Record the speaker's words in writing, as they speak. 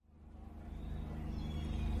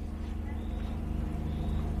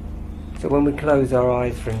So when we close our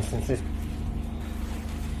eyes, for instance,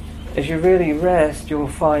 as you really rest, you'll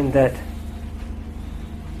find that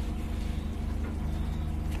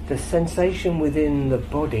the sensation within the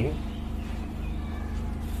body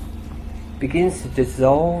begins to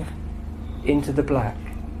dissolve into the black.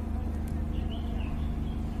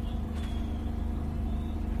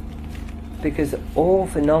 Because all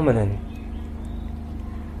phenomenon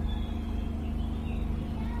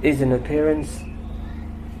is an appearance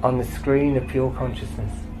on the screen of pure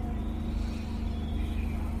consciousness.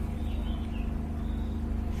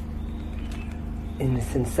 In the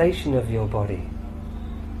sensation of your body,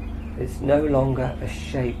 it's no longer a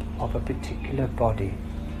shape of a particular body.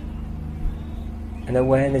 And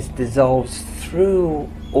awareness dissolves through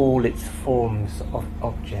all its forms of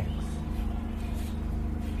objects.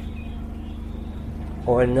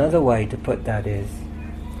 Or another way to put that is,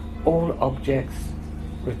 all objects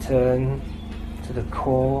return to the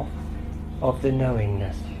core of the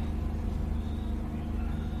knowingness.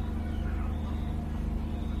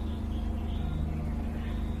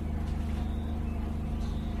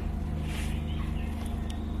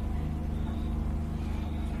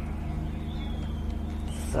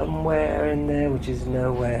 Somewhere in there which is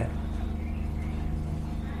nowhere.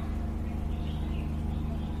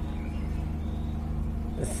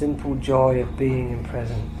 The simple joy of being in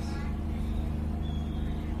presence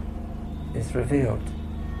is revealed.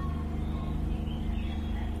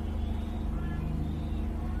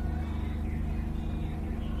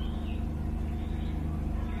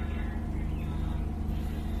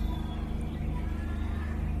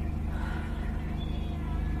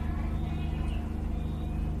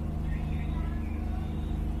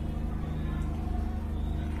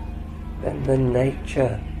 Then the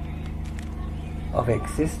nature of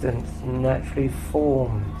existence naturally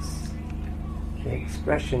forms the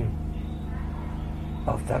expression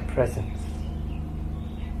of that presence.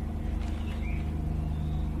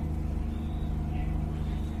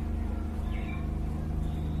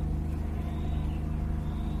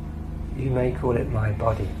 You may call it my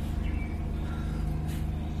body,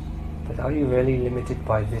 but are you really limited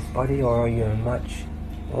by this body, or are you a much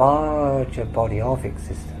larger body of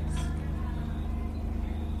existence?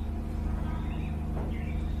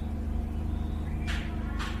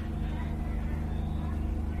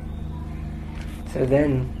 So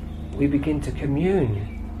then we begin to commune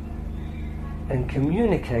and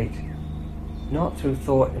communicate, not through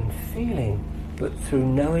thought and feeling, but through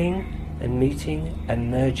knowing and meeting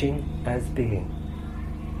and merging as being.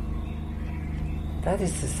 That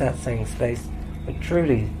is the satsang space, but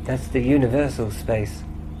truly that's the universal space.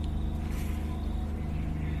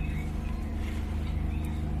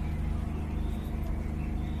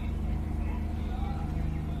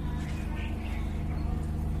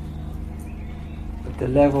 The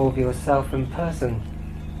level of yourself and person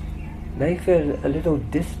may feel a little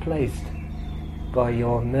displaced by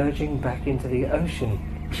your merging back into the ocean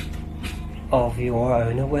of your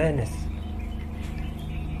own awareness.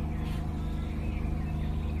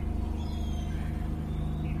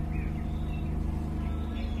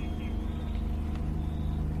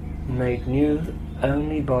 Made new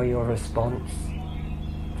only by your response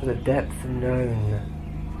to the depth known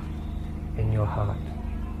in your heart.